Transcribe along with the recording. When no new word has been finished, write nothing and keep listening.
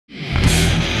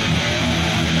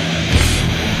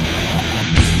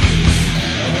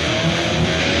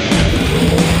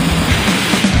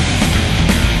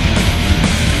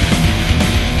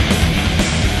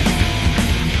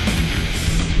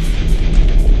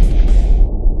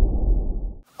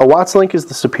Watts link is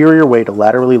the superior way to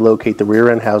laterally locate the rear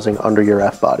end housing under your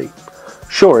F-body.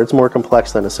 Sure, it's more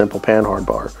complex than a simple panhard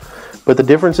bar, but the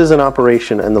differences in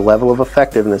operation and the level of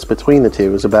effectiveness between the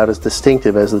two is about as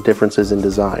distinctive as the differences in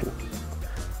design.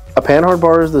 A panhard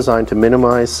bar is designed to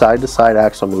minimize side-to-side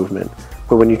axle movement,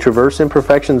 but when you traverse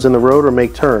imperfections in the road or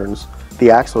make turns,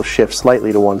 the axle shifts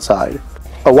slightly to one side.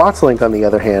 A Watts link, on the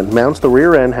other hand, mounts the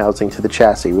rear end housing to the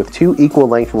chassis with two equal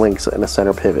length links and a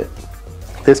center pivot.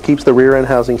 This keeps the rear end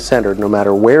housing centered no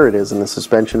matter where it is in the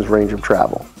suspension's range of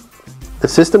travel. The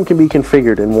system can be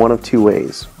configured in one of two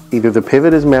ways. Either the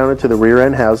pivot is mounted to the rear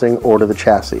end housing or to the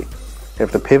chassis.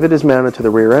 If the pivot is mounted to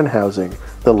the rear end housing,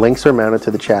 the links are mounted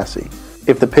to the chassis.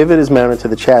 If the pivot is mounted to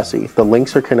the chassis, the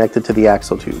links are connected to the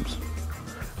axle tubes.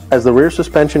 As the rear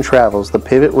suspension travels, the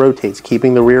pivot rotates,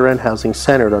 keeping the rear end housing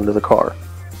centered under the car.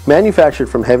 Manufactured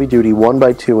from heavy-duty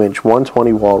 1x2 inch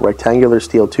 120 wall rectangular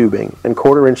steel tubing and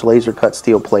 1/4 inch laser cut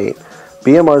steel plate,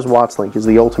 BMR's Watts link is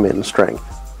the ultimate in strength.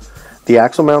 The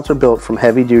axle mounts are built from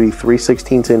heavy-duty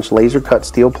 3/16 inch laser cut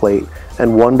steel plate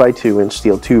and 1x2 inch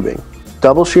steel tubing.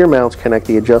 Double shear mounts connect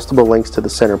the adjustable links to the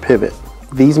center pivot.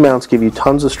 These mounts give you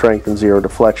tons of strength and zero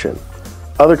deflection.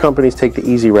 Other companies take the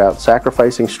easy route,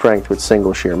 sacrificing strength with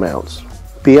single shear mounts.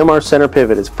 BMR center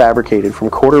pivot is fabricated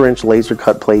from 1/4 inch laser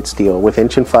cut plate steel with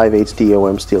 1 5/8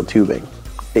 DOM steel tubing.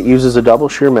 It uses a double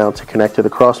shear mount to connect to the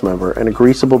crossmember and a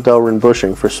greasable Delrin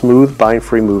bushing for smooth,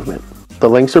 bind-free movement. The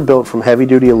links are built from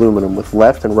heavy-duty aluminum with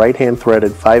left and right-hand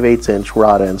threaded 5/8 inch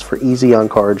rod ends for easy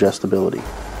on-car adjustability.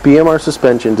 BMR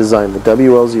Suspension designed the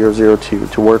WL002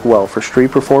 to work well for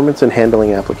street performance and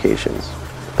handling applications.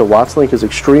 The Watts link is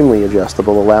extremely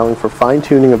adjustable, allowing for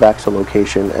fine-tuning of axle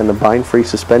location and the bind-free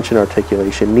suspension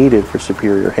articulation needed for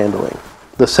superior handling.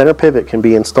 The center pivot can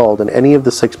be installed in any of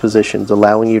the 6 positions,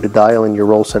 allowing you to dial in your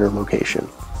roll center location.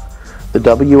 The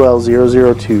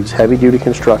WL002's heavy-duty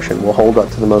construction will hold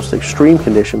up to the most extreme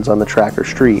conditions on the track or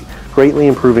street, greatly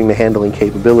improving the handling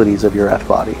capabilities of your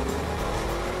F-body.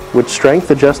 With strength,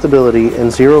 adjustability,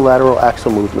 and zero lateral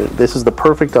axle movement, this is the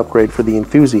perfect upgrade for the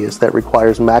enthusiast that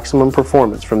requires maximum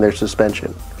performance from their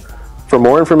suspension. For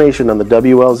more information on the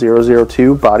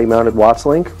WL002 body-mounted Watts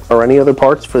link or any other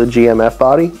parts for the GMF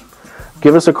body,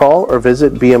 give us a call or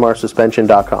visit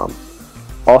bmrsuspension.com.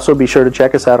 Also, be sure to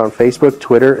check us out on Facebook,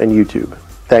 Twitter, and YouTube.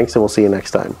 Thanks, and we'll see you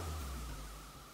next time.